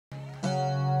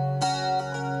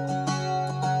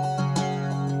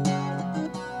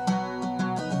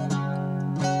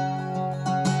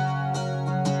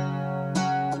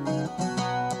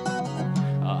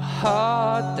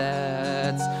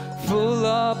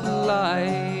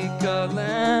like a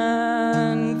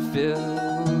landfill,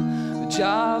 a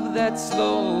job that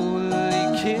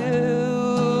slowly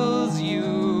kills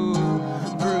you,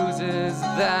 bruises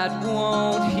that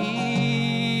won't heal.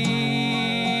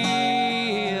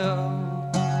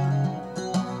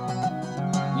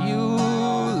 You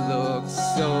look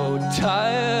so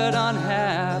tired,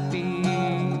 unhappy,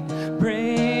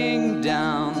 bring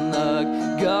down the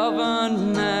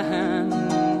government.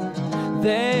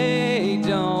 They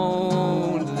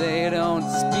don't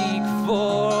speak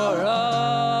for us.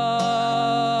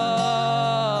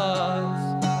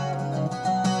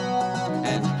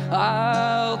 And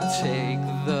I'll take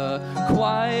the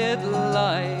quiet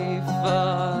life,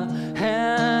 a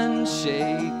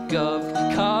handshake of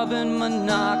carbon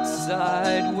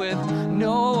monoxide with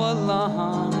no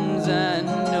alarms and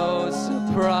no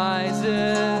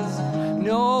surprises.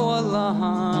 No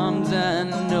alarms and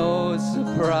no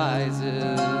surprises.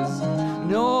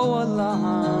 No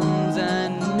alarms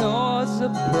and no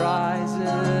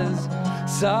surprises.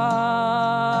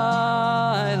 Silence.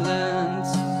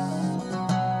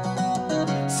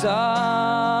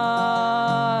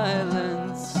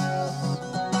 Silence.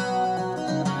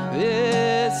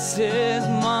 This is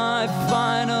my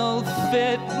final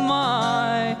fit,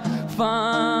 my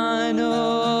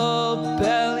final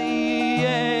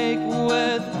bellyache,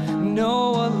 with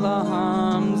no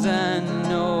alarms and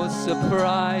no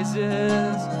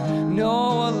surprises.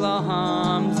 No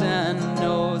alarms and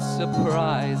no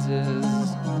surprises.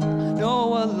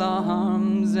 No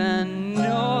alarms and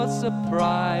no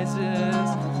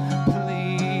surprises. Please.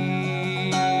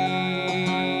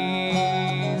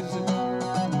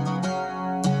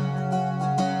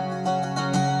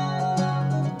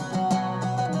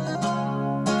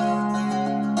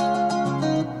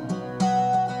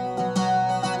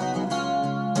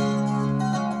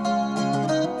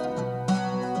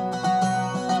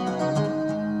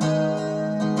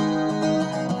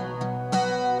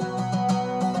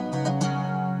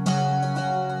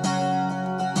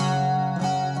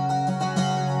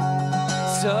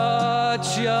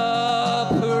 Such a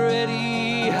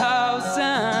pretty house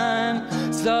and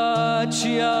such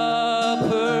a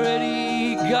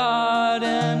pretty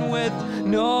garden, with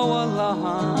no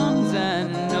alarms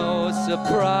and no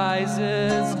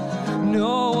surprises.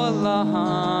 No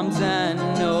alarms and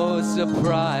no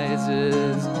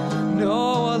surprises.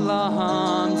 No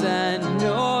alarms and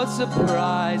no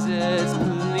surprises.